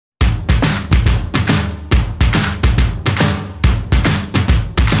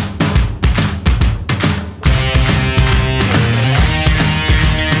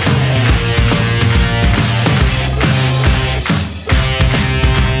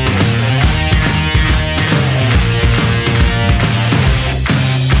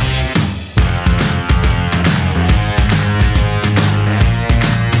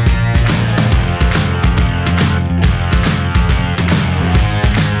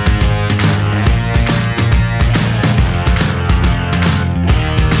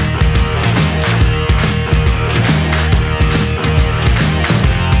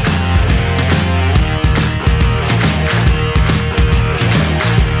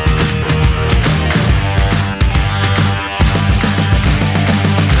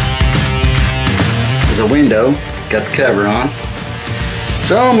a window. Got the cover on.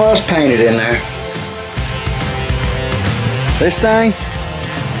 It's almost painted in there. This thing,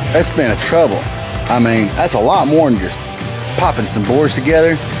 that's been a trouble. I mean, that's a lot more than just popping some boards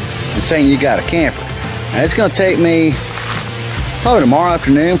together and saying you got a camper. And it's gonna take me probably tomorrow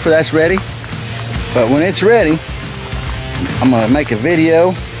afternoon for that's ready. But when it's ready, I'm gonna make a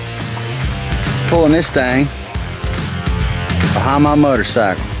video pulling this thing behind my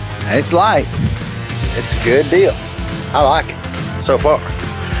motorcycle. It's light. It's a good deal. I like it so far.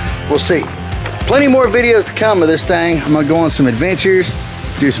 We'll see. Plenty more videos to come of this thing. I'm gonna go on some adventures,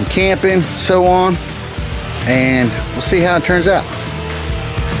 do some camping, so on, and we'll see how it turns out.